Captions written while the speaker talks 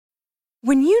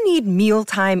When you need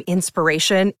mealtime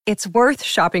inspiration, it's worth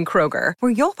shopping Kroger,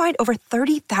 where you'll find over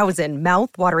 30,000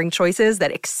 mouth-watering choices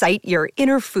that excite your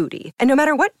inner foodie. And no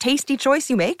matter what tasty choice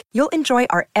you make, you'll enjoy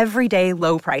our everyday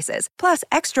low prices, plus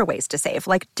extra ways to save,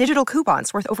 like digital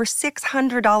coupons worth over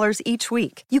 $600 each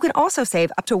week. You can also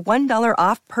save up to $1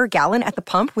 off per gallon at the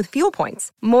pump with fuel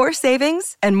points. More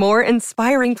savings and more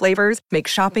inspiring flavors make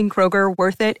shopping Kroger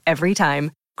worth it every time.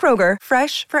 Kroger,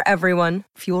 fresh for everyone.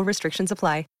 Fuel restrictions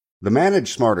apply. The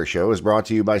Manage Smarter Show is brought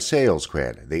to you by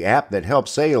SalesCred, the app that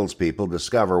helps salespeople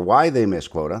discover why they miss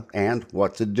quota and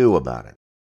what to do about it.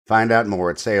 Find out more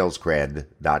at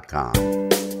salescred.com.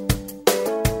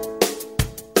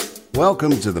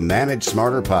 Welcome to the Manage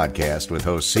Smarter podcast with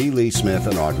hosts C. Lee Smith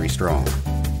and Audrey Strong.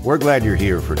 We're glad you're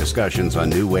here for discussions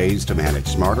on new ways to manage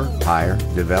smarter, hire,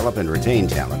 develop, and retain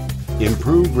talent,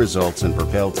 improve results, and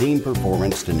propel team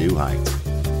performance to new heights.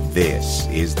 This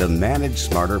is the Manage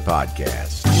Smarter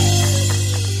podcast.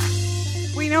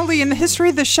 We know, Lee, in the history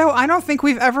of the show, I don't think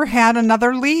we've ever had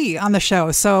another Lee on the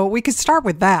show, so we could start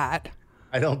with that.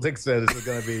 I don't think so. This is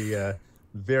going to be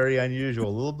very unusual,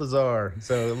 a little bizarre,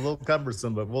 so a little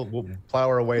cumbersome, but we'll plow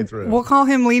our way through. We'll call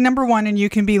him Lee number 1, and you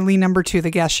can be Lee number 2.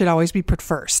 The guest should always be put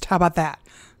first. How about that?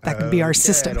 That could be our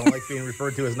system. I don't like being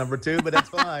referred to as number 2, but that's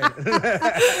fine.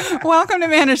 Welcome to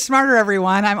Manage Smarter,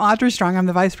 everyone. I'm Audrey Strong. I'm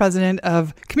the Vice President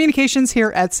of Communications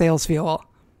here at Sales Fuel.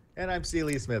 And I'm C.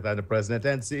 Lee Smith. I'm the President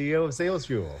and CEO of Sales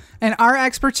Fuel. And our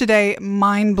expert today,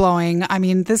 mind-blowing. I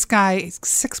mean, this guy,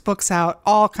 6 books out,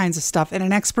 all kinds of stuff, and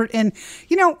an expert in,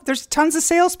 there's tons of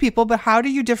salespeople, but how do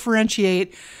you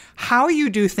differentiate how you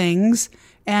do things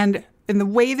and in the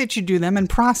way that you do them and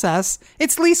process?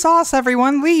 It's Lee Sauce,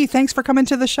 everyone. Lee, thanks for coming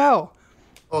to the show.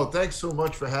 Oh, thanks so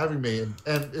much for having me.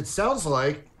 And it sounds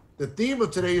like the theme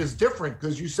of today is different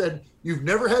because you said you've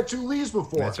never had 2 Lees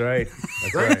before. That's right.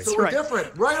 That's right. So we're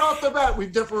different. Right off the bat,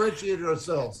 we've differentiated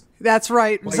ourselves. That's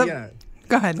right. Well, so, yeah.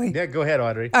 Go ahead, Lee. Yeah, go ahead,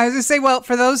 Audrey. I was going to say, well,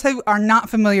 for those who are not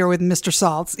familiar with Mr.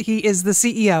 Saltz, he is the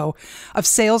CEO of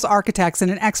Sales Architects and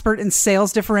an expert in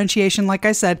sales differentiation, like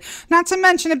I said, not to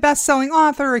mention a best-selling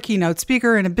author, a keynote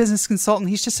speaker, and a business consultant.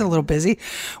 He's just a little busy.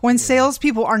 When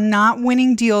salespeople are not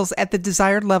winning deals at the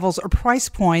desired levels or price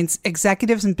points,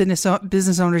 executives and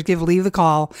business owners give Lee the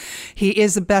call. He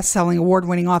is a best-selling,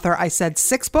 award-winning author. I said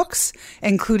 6 books,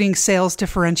 including Sales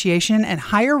Differentiation and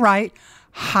Hire Right,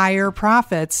 Higher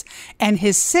Profits. And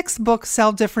his 6th book,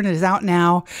 Sell Different, is out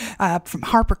now from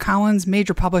HarperCollins,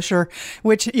 major publisher,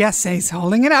 which, yes, he's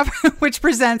holding it up, which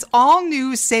presents all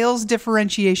new sales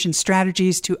differentiation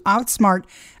strategies to outsmart,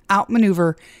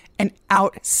 outmaneuver, and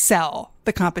outsell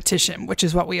the competition, which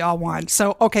is what we all want.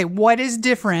 So, okay, what is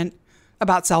different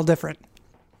about Sell Different?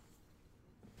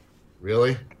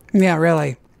 Really? Yeah,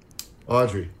 really.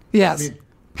 Audrey. Yes. I mean,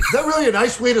 is that really a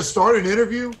nice way to start an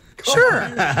interview?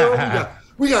 Sure.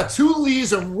 We got 2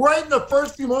 Lees, and right in the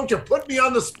first few moments, you put me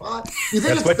on the spot. You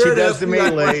think That's what she does to me,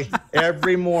 Lee.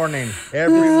 Every morning.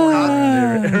 Every morning.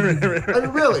 I mean,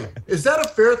 really, is that a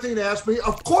fair thing to ask me?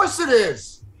 Of course it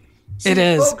is. It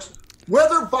is. Folks,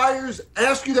 whether buyers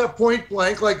ask you that point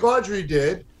blank, like Audrey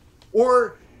did,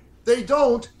 or they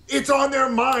don't, it's on their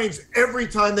minds every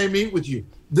time they meet with you.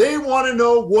 They want to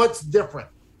know what's different.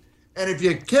 And if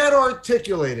you can't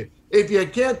articulate it, if you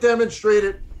can't demonstrate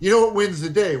it, you know what wins the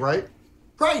day, right?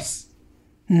 Price.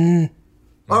 All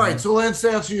right, so let's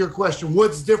answer your question.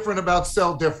 What's different about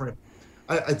Sell Different?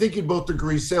 I think you'd both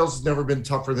agree sales has never been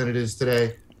tougher than it is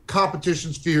today.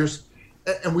 Competition's fierce.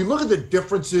 And we look at the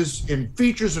differences in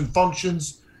features and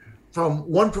functions from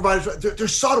one provider. They're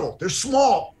subtle. They're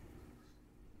small.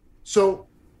 So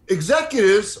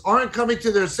executives aren't coming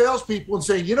to their salespeople and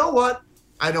saying, you know what?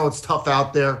 I know it's tough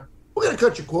out there. We're going to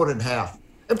cut your quota in half.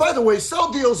 And by the way,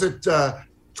 sell deals at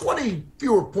 20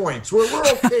 fewer points. We're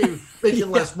okay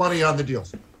making less money on the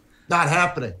deals. Not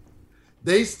happening.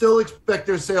 They still expect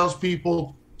their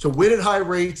salespeople to win at high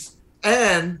rates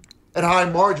and at high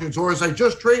margins, or as I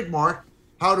just trademarked,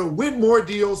 how to win more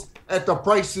deals at the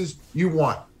prices you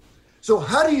want. So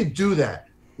how do you do that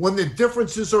when the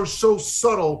differences are so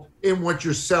subtle in what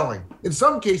you're selling? In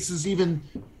some cases, even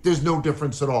there's no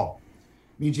difference at all.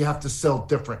 It means you have to sell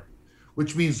different,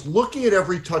 which means looking at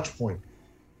every touch point,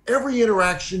 every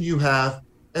interaction you have,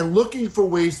 and looking for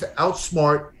ways to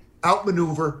outsmart,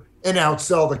 outmaneuver, and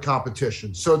outsell the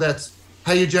competition. So that's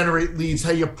how you generate leads,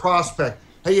 how you prospect,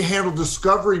 how you handle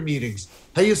discovery meetings,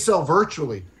 how you sell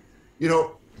virtually. You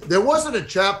know, there wasn't a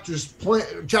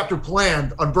chapter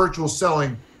planned on virtual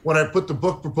selling when I put the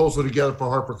book proposal together for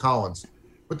HarperCollins.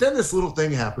 But then this little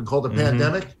thing happened called the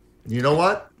pandemic. And you know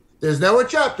what? There's now a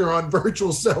chapter on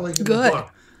virtual selling in the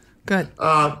book. Good.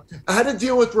 I had to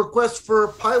deal with requests for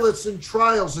pilots and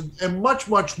trials and much,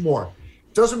 much more.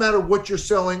 Doesn't matter what you're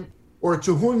selling or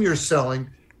to whom you're selling.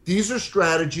 These are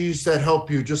strategies that help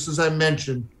you, just as I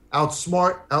mentioned,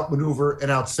 outsmart, outmaneuver,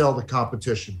 and outsell the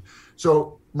competition.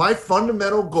 So my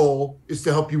fundamental goal is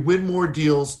to help you win more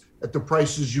deals at the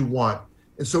prices you want.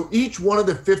 And so each one of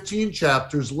the 15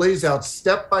 chapters lays out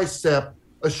step by step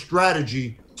a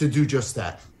strategy to do just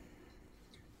that.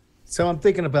 So I'm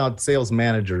thinking about sales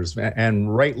managers,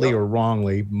 and rightly or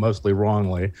wrongly, mostly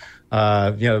wrongly,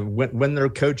 when they're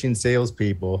coaching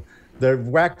salespeople, they're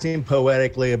waxing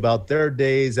poetically about their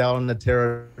days out in the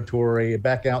territory,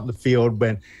 back out in the field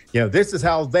when, this is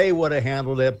how they would have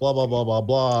handled it, blah, blah, blah, blah,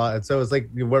 blah. And so it's like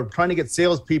we're trying to get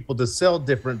salespeople to sell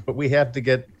different, but we have to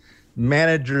get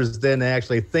managers then to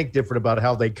actually think different about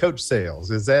how they coach sales.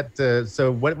 Is that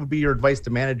so? What would be your advice to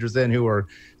managers then who are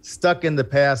stuck in the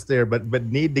past there, but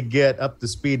need to get up to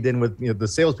speed then with the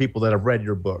salespeople that have read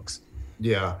your books?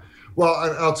 Yeah. Well,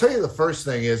 I'll tell you the first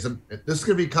thing is, and this is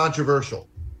going to be controversial.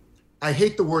 I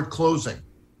hate the word closing.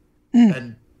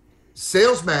 And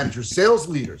sales managers, sales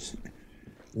leaders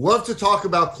love to talk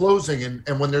about closing.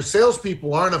 And when their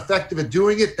salespeople aren't effective at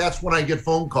doing it, that's when I get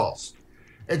phone calls.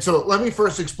 And so let me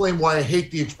first explain why I hate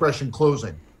the expression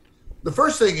closing. The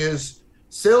first thing is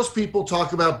salespeople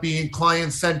talk about being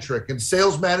client-centric, and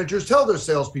sales managers tell their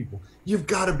salespeople, you've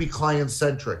got to be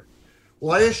client-centric.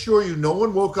 Well, I assure you, no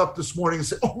one woke up this morning and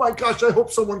said, oh my gosh, I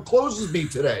hope someone closes me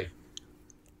today.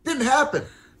 Didn't happen.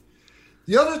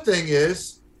 The other thing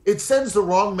is it sends the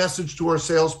wrong message to our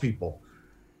salespeople,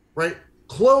 right?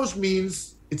 Close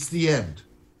means it's the end.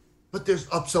 But there's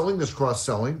upselling, there's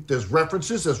cross-selling, there's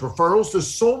references, there's referrals. There's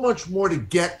so much more to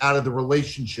get out of the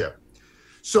relationship.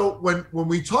 So when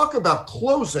we talk about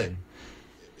closing,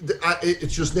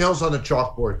 it's just nails on the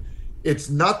chalkboard. It's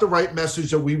not the right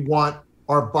message that we want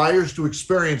our buyers to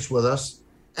experience with us,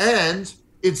 and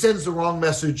it sends the wrong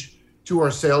message to our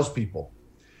salespeople.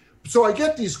 So I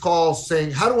get these calls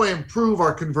saying, how do I improve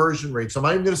our conversion rates? I'm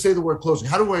not even going to say the word closing.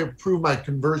 How do I improve my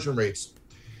conversion rates?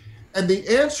 And the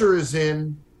answer is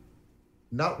in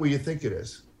not where you think it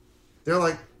is. They're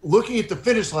like looking at the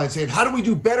finish line saying, how do we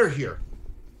do better here?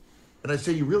 And I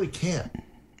say, you really can't.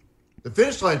 The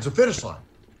finish line is the finish line.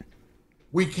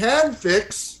 We can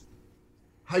fix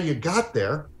how you got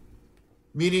there,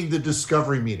 meaning the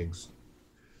discovery meetings.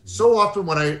 So often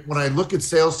when I look at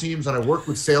sales teams and I work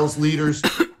with sales leaders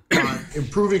on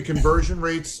improving conversion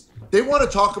rates, they want to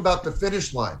talk about the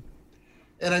finish line.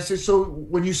 And I say, so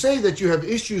when you say that you have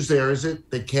issues there, is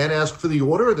it they can't ask for the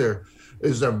order?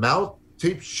 Is their mouth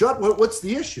taped shut? What's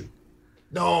the issue?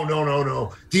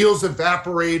 No. Deals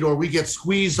evaporate, or we get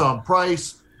squeezed on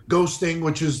price, ghosting,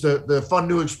 which is the fun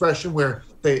new expression where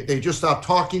they just stop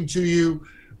talking to you,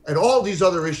 and all these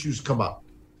other issues come up.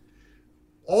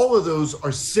 All of those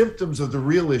are symptoms of the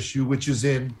real issue, which is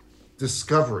in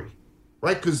discovery,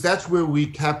 right? Because that's where we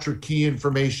capture key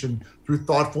information through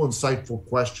thoughtful, insightful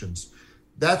questions.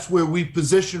 That's where we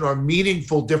position our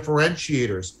meaningful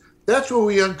differentiators. That's where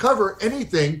we uncover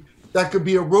anything that could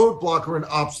be a roadblock or an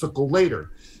obstacle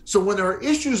later. So when there are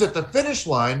issues at the finish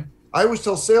line, I always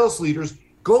tell sales leaders,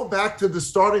 go back to the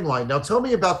starting line. Now tell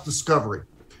me about discovery.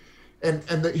 And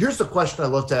here's the question I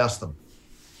love to ask them.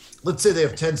 Let's say they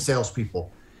have 10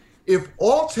 salespeople. If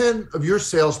all 10 of your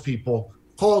salespeople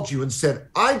called you and said,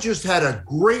 I just had a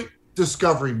great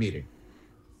discovery meeting,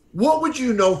 what would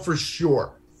you know for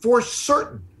sure, for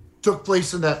certain, took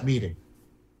place in that meeting?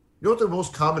 You know what the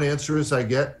most common answer is I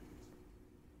get?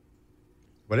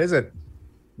 What is it?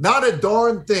 Not a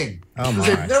darn thing. Oh, because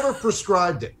they've never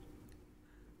prescribed it.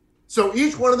 So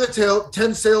each one of the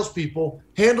 10 salespeople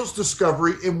handles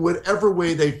discovery in whatever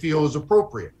way they feel is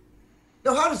appropriate.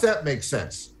 Now, how does that make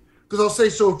sense? Because I'll say,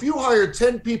 so if you hire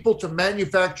 10 people to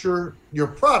manufacture your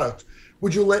product,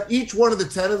 would you let each one of the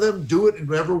 10 of them do it in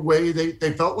whatever way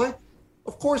they felt like?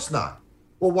 Of course not.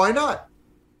 Well, why not?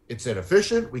 It's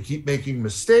inefficient. We keep making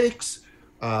mistakes.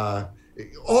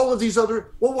 All of these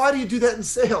other, well, why do you do that in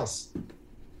sales?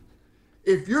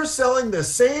 If you're selling the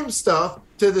same stuff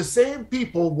to the same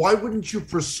people, why wouldn't you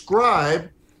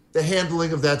prescribe the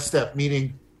handling of that step,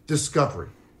 meaning discovery?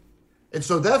 And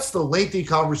so that's the lengthy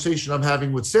conversation I'm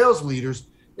having with sales leaders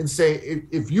and say,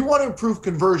 if you want to improve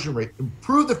conversion rate,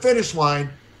 improve the finish line,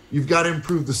 you've got to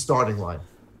improve the starting line.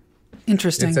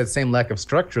 Interesting. It's that same lack of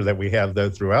structure that we have, though,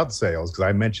 throughout sales, because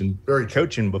I mentioned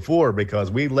coaching before,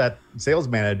 because we let sales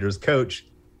managers coach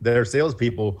their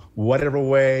salespeople whatever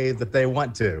way that they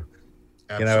want to.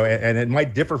 Absolutely. And it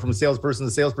might differ from salesperson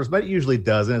to salesperson, but it usually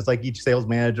doesn't. It's like each sales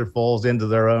manager falls into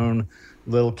their own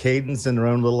little cadence and their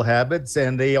own little habits,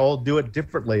 and they all do it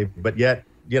differently. But yet,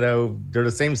 they're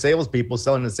the same salespeople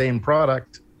selling the same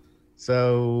product.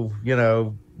 So,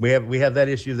 we have that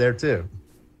issue there too.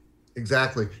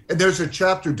 Exactly. And there's a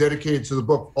chapter dedicated to the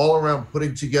book all around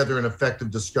putting together an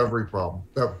effective discovery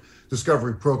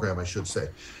program, I should say.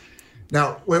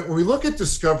 Now, when we look at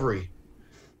discovery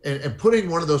and putting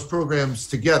one of those programs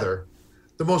together,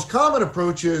 the most common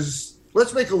approach is,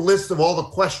 let's make a list of all the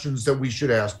questions that we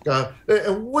should ask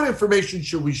and what information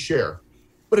should we share.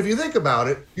 But if you think about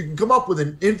it, you can come up with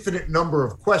an infinite number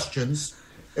of questions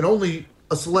and only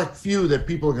a select few that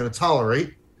people are going to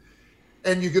tolerate.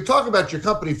 And you could talk about your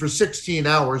company for 16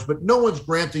 hours, but no one's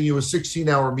granting you a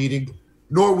 16-hour meeting,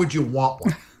 nor would you want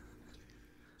one.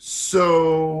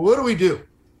 So what do we do?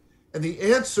 And the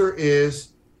answer is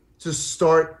to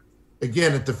start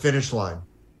again at the finish line,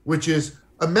 which is,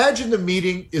 imagine the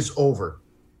meeting is over.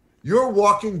 You're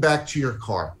walking back to your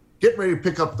car, getting ready to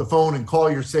pick up the phone and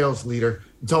call your sales leader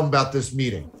and tell them about this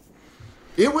meeting.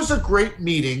 It was a great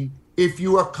meeting if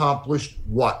you accomplished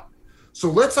what? So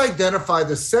let's identify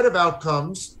the set of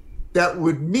outcomes that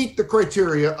would meet the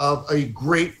criteria of a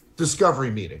great discovery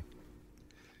meeting.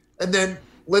 And then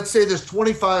let's say there's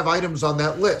 25 items on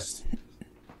that list.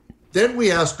 Then we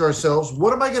ask ourselves,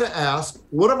 what am I going to ask?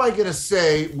 What am I going to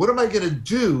say? What am I going to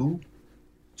do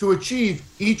to achieve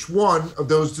each one of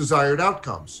those desired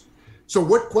outcomes? So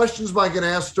what questions am I going to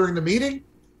ask during the meeting?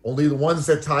 Only the ones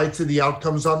that tie to the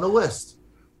outcomes on the list.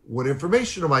 What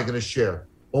information am I going to share?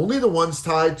 Only the ones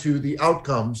tied to the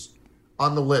outcomes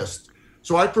on the list.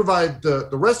 So I provide the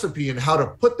recipe and how to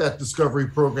put that discovery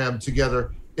program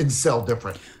together and sell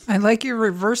different. I like your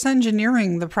reverse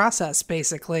engineering the process,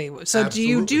 basically. So Absolutely. Do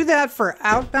you do that for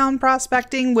outbound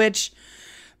prospecting, which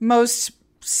most,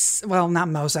 well, not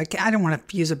most, I don't want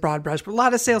to use a broad brush, but a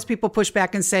lot of salespeople push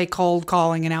back and say cold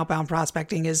calling and outbound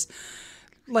prospecting is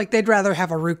like they'd rather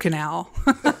have a root canal.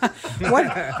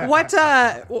 What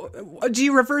do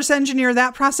you reverse engineer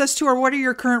that process too, or what are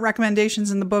your current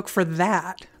recommendations in the book for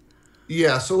that?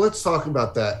 Yeah, so let's talk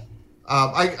about that.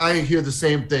 I hear the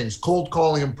same things. Cold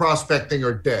calling and prospecting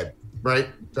are dead, right?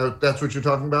 That's what you're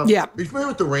talking about? Yeah. Are you familiar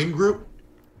with the RAIN group?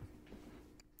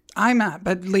 I'm not,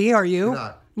 but Lee, are you? You're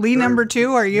not. Lee number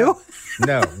 2, are you?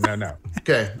 No.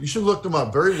 Okay, you should look them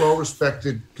up. Very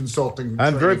well-respected consulting.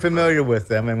 I'm very training familiar with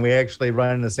them, and we actually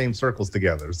run in the same circles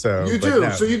together. So You but do. no.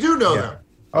 So you do know Yeah. them.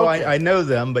 Oh, Okay. I know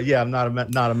them, but yeah, I'm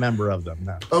not a member of them.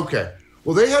 No. Okay.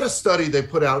 Well, they had a study they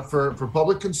put out for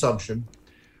public consumption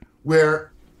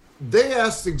where they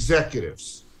asked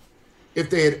executives if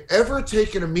they had ever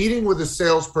taken a meeting with a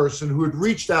salesperson who had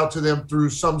reached out to them through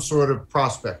some sort of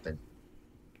prospecting.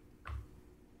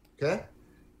 Okay?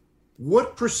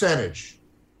 What percentage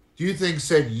do you think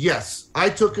said, yes, I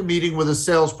took a meeting with a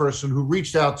salesperson who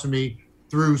reached out to me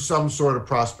through some sort of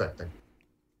prospecting?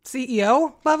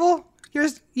 CEO level?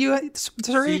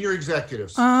 Sorry? Senior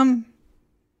executives. I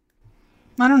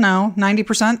don't know,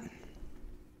 90%.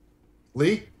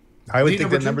 Lee? I would Lee, think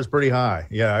number that two? number's pretty high.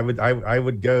 Yeah, I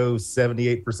would go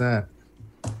 78%.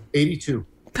 82.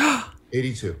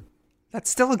 82. That's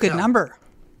still a good Yeah. number.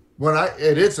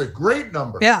 It is a great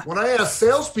number. Yeah. When I ask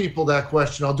salespeople that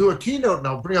question, I'll do a keynote and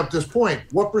I'll bring up this point.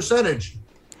 What percentage?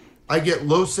 I get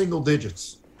low single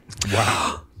digits.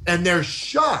 Wow. And they're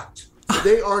shocked.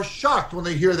 They are shocked when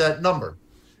they hear that number.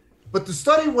 But the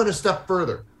study went a step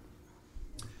further.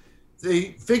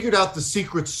 They figured out the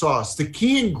secret sauce, the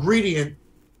key ingredient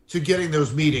to getting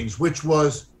those meetings, which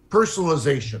was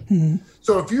personalization. Mm-hmm.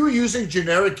 So if you were using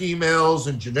generic emails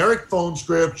and generic phone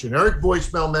scripts, generic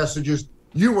voicemail messages,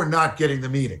 you were not getting the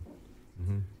meeting.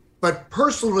 Mm-hmm. But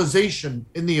personalization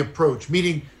in the approach,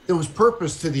 meaning there was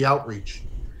purpose to the outreach.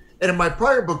 And in my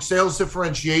prior book, Sales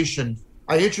Differentiation,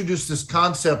 I introduced this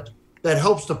concept that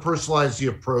helps to personalize the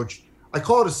approach. I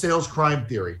call it a sales crime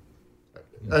theory.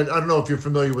 I don't know if you're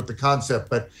familiar with the concept,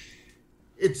 but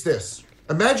it's this.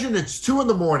 Imagine it's 2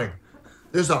 a.m.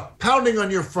 There's a pounding on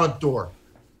your front door.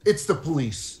 It's the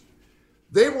police.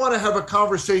 They want to have a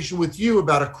conversation with you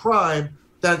about a crime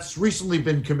that's recently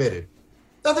been committed.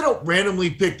 Now, they don't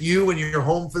randomly pick you and your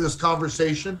home for this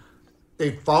conversation.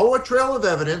 They follow a trail of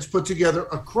evidence, put together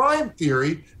a crime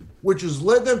theory, which has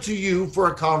led them to you for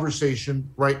a conversation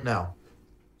right now.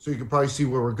 So you can probably see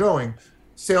where we're going.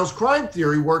 Sales crime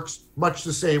theory works much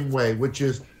the same way, which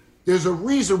is there's a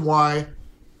reason why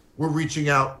we're reaching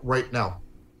out right now.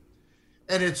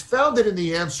 And it's founded in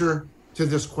the answer to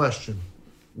this question.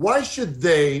 Why should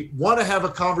they want to have a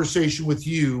conversation with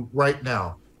you right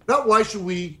now? Not why should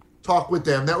we talk with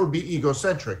them? That would be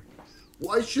egocentric.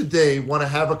 Why should they want to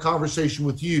have a conversation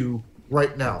with you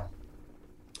right now?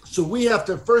 So we have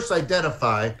to first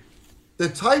identify the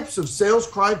types of sales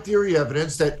crime theory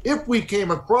evidence that if we came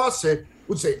across it,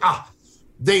 would say,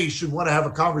 they should want to have a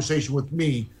conversation with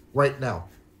me right now.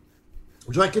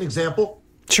 Would you like an example?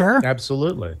 Sure.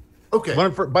 Absolutely. Okay.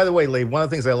 By the way, Lee, one of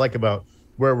the things I like about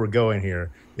where we're going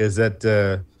here is that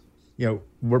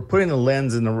we're putting the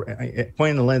lens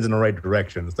pointing the lens in the right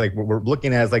direction. It's like we're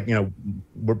looking at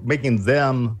we're making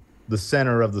them the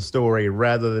center of the story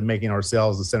rather than making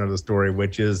ourselves the center of the story,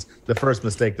 which is the first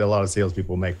mistake that a lot of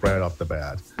salespeople make right off the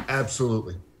bat.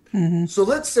 Absolutely. Mm-hmm. So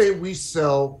let's say we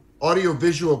sell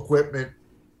audiovisual equipment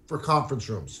for conference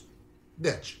rooms.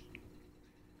 Niche.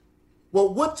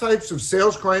 Well, what types of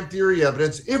sales crime theory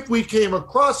evidence, if we came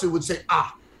across it, would say,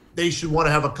 they should want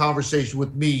to have a conversation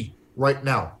with me right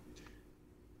now?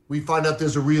 We find out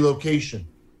there's a relocation,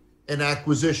 an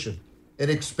acquisition, an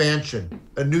expansion,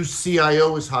 a new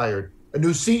CIO is hired, a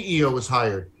new CEO is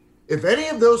hired. If any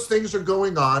of those things are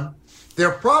going on,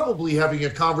 they're probably having a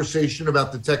conversation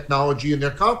about the technology in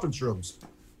their conference rooms.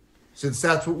 Since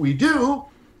that's what we do,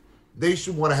 they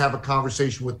should want to have a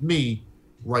conversation with me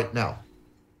right now.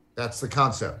 That's the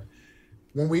concept.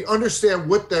 When we understand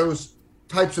what those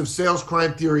types of sales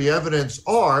crime theory evidence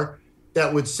are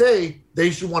that would say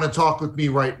they should want to talk with me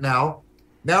right now,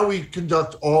 now we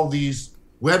conduct all these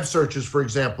web searches, for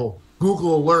example,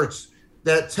 Google alerts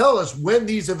that tell us when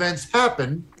these events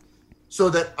happen so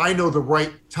that I know the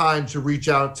right time to reach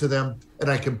out to them and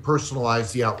I can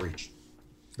personalize the outreach.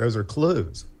 Those are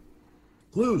clues.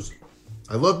 Clues.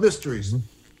 I love mysteries.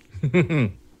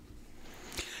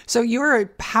 So you're a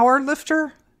power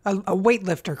lifter, a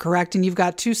weightlifter, correct? And you've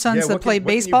got two sons that play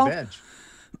baseball?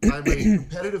 I'm a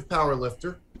competitive power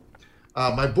lifter.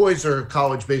 My boys are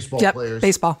college baseball players.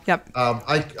 Baseball, yep.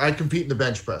 I compete in the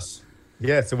bench press.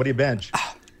 Yeah, so what do you bench?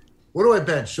 What do I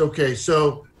bench? Okay,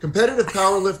 so competitive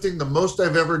powerlifting, the most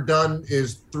I've ever done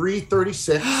is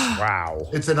 336. Wow.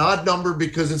 It's an odd number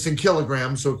because it's in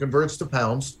kilograms, so it converts to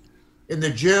pounds. In the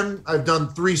gym, I've done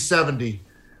 370.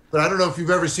 But I don't know if you've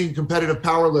ever seen competitive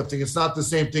powerlifting. It's not the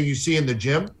same thing you see in the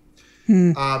gym.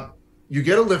 You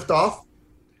get a lift off.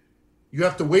 You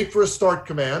have to wait for a start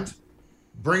command,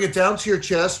 bring it down to your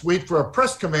chest, wait for a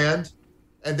press command,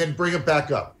 and then bring it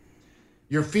back up.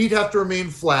 Your feet have to remain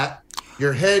flat.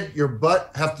 Your head, your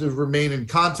butt have to remain in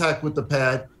contact with the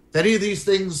pad. If any of these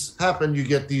things happen, you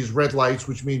get these red lights,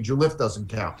 which means your lift doesn't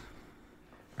count.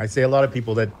 I say a lot of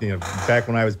people that, back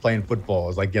when I was playing football, it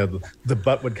was like, the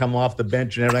butt would come off the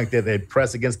bench and everything like that. They'd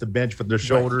press against the bench with their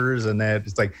shoulders and that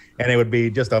it's like, and it would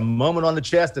be just a moment on the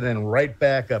chest and then right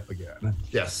back up again.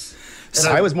 Yes.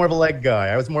 So I was more of a leg guy.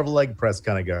 I was more of a leg press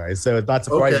kind of guy. So it's not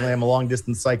surprisingly, I'm a long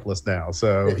distance cyclist now.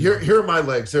 So here are my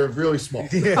legs. They're really small.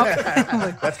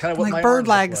 Yeah. That's kind of what like my bird arms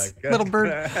legs, look like. little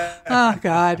bird. Oh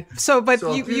God. So I was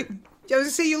gonna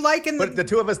say you like But the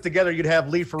two of us together, you'd have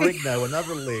Lee Ferrigno,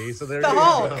 another Lee. So there the you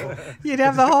Hulk. go. You'd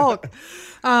have the Hulk.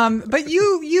 But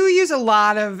you use a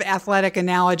lot of athletic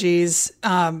analogies,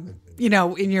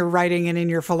 in your writing and in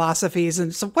your philosophies.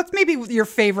 And so what's maybe your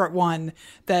favorite one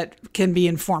that can be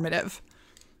informative?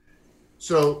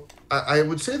 So I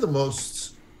would say the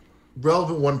most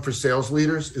relevant one for sales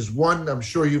leaders is one I'm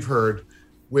sure you've heard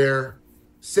where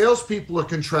salespeople are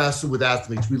contrasted with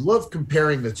athletes. We love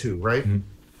comparing the two, right? Mm-hmm.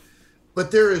 But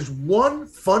there is one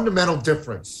fundamental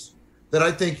difference that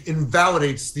I think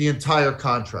invalidates the entire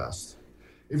contrast.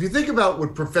 If you think about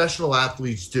what professional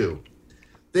athletes do,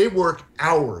 they work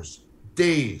hours,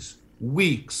 days,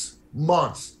 weeks,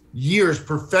 months, years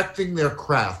perfecting their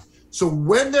craft. So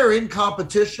when they're in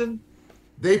competition,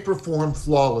 they perform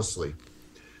flawlessly.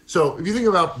 So if you think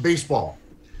about baseball,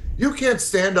 you can't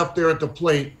stand up there at the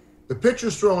plate, the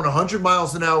pitcher's throwing 100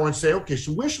 miles an hour and say, okay,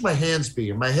 so where should my hands be,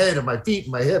 and my head, and my feet,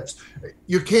 and my hips?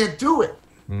 You can't do it.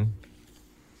 Mm-hmm.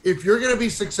 If you're going to be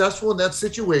successful in that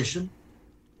situation,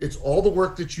 it's all the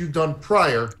work that you've done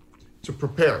prior to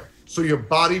prepare. So your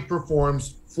body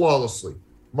performs flawlessly.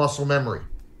 Muscle memory.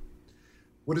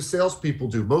 What do salespeople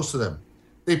do? Most of them.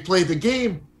 They play the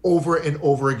game over and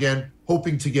over again,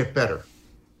 hoping to get better.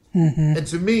 Mm-hmm. And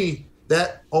to me,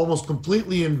 that almost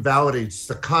completely invalidates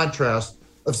the contrast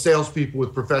of salespeople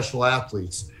with professional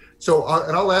athletes. So,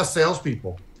 and I'll ask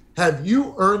salespeople, have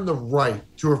you earned the right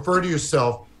to refer to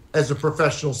yourself as a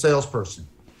professional salesperson?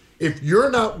 If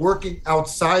you're not working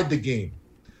outside the game,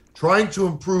 trying to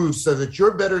improve so that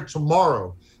you're better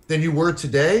tomorrow than you were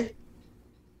today,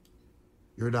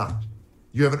 you're not.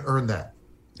 You haven't earned that.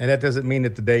 And that doesn't mean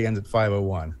that the day ends at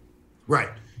 5:01. Right.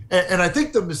 And I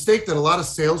think the mistake that a lot of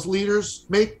sales leaders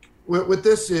make with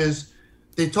this is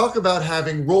they talk about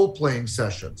having role-playing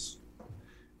sessions.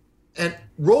 And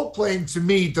role-playing, to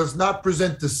me, does not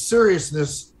present the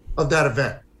seriousness of that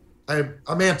event.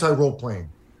 I'm anti-role-playing.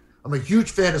 I'm a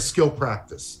huge fan of skill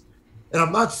practice. And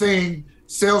I'm not saying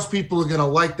salespeople are going to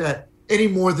like that any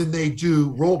more than they do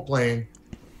role-playing.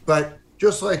 But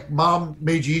just like mom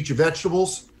made you eat your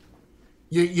vegetables,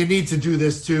 You need to do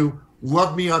this too.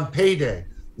 Love me on payday.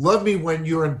 Love me when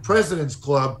you're in President's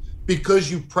Club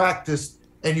because you practiced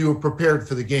and you were prepared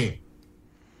for the game.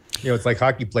 It's like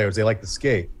hockey players. They like to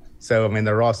skate. So,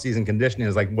 their off-season conditioning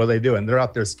is like, what are they doing? They're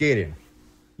out there skating.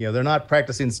 They're not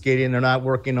practicing skating. They're not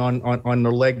working on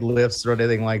their leg lifts or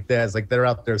anything like that. It's like they're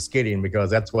out there skating because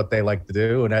that's what they like to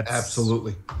do. And that's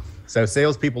absolutely. So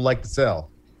salespeople like to sell.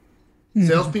 Mm-hmm.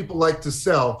 Salespeople like to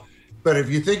sell. But if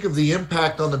you think of the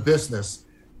impact on the business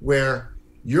where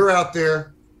you're out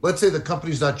there, let's say the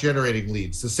company's not generating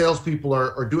leads. The salespeople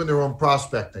are doing their own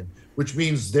prospecting, which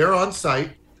means they're on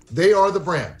site. They are the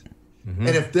brand. Mm-hmm.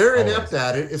 And if they're inept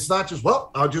at it, it's not just,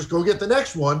 well, I'll just go get the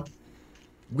next one.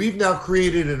 We've now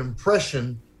created an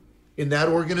impression in that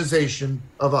organization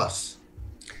of us.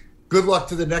 Good luck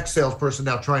to the next salesperson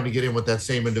now trying to get in with that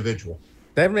same individual.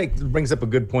 That brings up a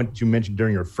good point that you mentioned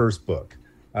during your first book,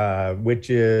 which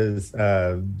is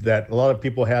that a lot of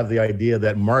people have the idea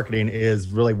that marketing is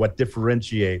really what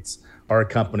differentiates our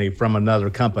company from another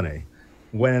company.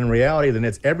 When in reality, then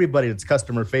it's everybody that's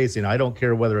customer facing. I don't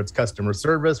care whether it's customer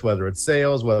service, whether it's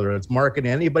sales, whether it's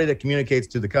marketing, anybody that communicates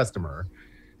to the customer,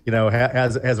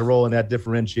 has a role in that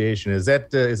differentiation. Is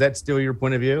that still your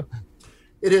point of view?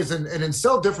 It is. And in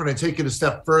Sell Different, I take it a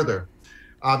step further.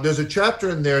 There's a chapter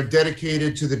in there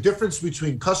dedicated to the difference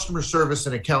between customer service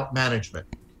and account management,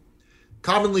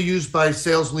 commonly used by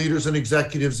sales leaders and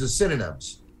executives as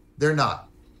synonyms. They're not.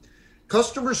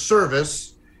 Customer service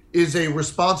is a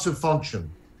responsive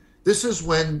function. This is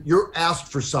when you're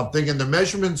asked for something and the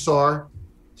measurements are,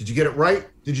 did you get it right?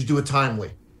 Did you do it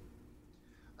timely?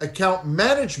 Account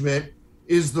management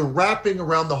is the wrapping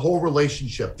around the whole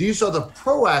relationship. These are the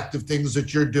proactive things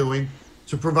that you're doing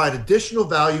to provide additional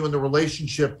value in the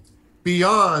relationship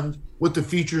beyond what the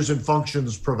features and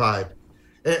functions provide.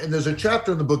 And there's a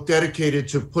chapter in the book dedicated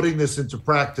to putting this into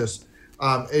practice,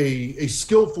 a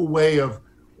skillful way of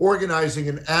organizing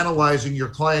and analyzing your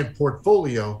client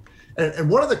portfolio. And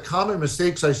one of the common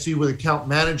mistakes I see with account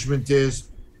management is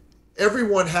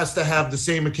everyone has to have the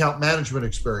same account management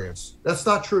experience. That's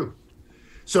not true.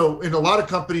 So in a lot of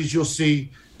companies, you'll see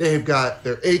they've got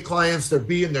their A clients, their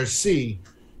B, and their C,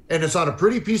 and it's on a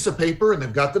pretty piece of paper, and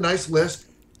they've got the nice list.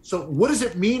 So what does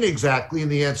it mean exactly?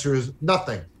 And the answer is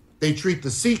nothing. They treat the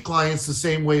C clients the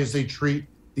same way as they treat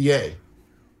the A.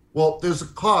 Well, there's a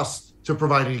cost to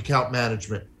providing account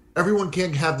management. Everyone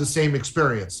can't have the same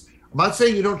experience. I'm not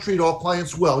saying you don't treat all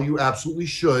clients well. You absolutely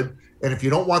should. And if you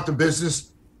don't want the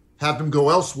business, have them go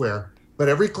elsewhere. But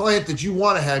every client that you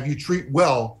want to have, you treat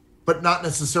well, but not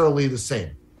necessarily the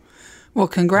same. Well,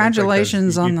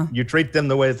 congratulations on you treat them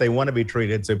the way that they want to be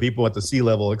treated. So people at the C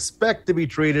level expect to be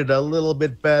treated a little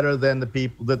bit better than the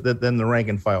people than the rank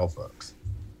and file folks.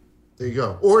 There you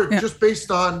go. Or just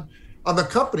based on the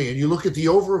company, and you look at the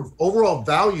overall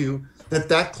value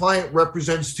that client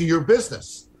represents to your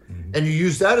business. Mm-hmm. And you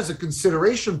use that as a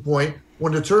consideration point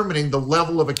when determining the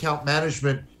level of account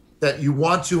management that you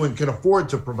want to and can afford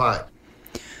to provide.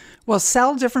 Well,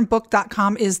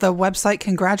 selldifferentbook.com is the website.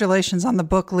 Congratulations on the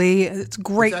book, Lee. It's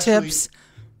great tips.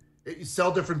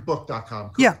 Selldifferentbook.com.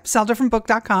 Correct. Yeah,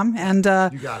 selldifferentbook.com. And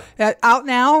you got it. Out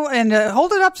now, and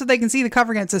hold it up so they can see the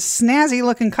cover again. It's a snazzy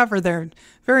looking cover there.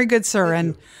 Very good, sir.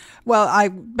 Thank you. Well,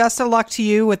 best of luck to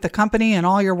you with the company and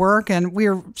all your work. And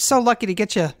we're so lucky to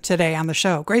get you today on the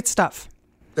show. Great stuff.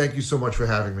 Thank you so much for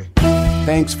having me.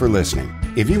 Thanks for listening.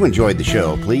 If you enjoyed the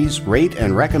show, please rate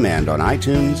and recommend on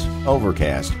iTunes,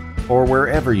 Overcast, or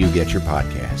wherever you get your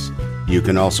podcasts. You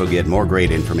can also get more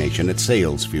great information at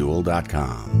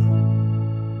salesfuel.com.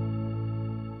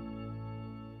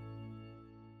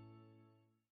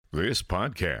 This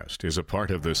podcast is a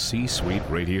part of the C-Suite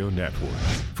Radio Network.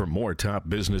 For more top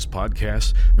business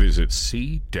podcasts, visit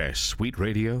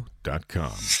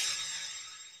c-suiteradio.com.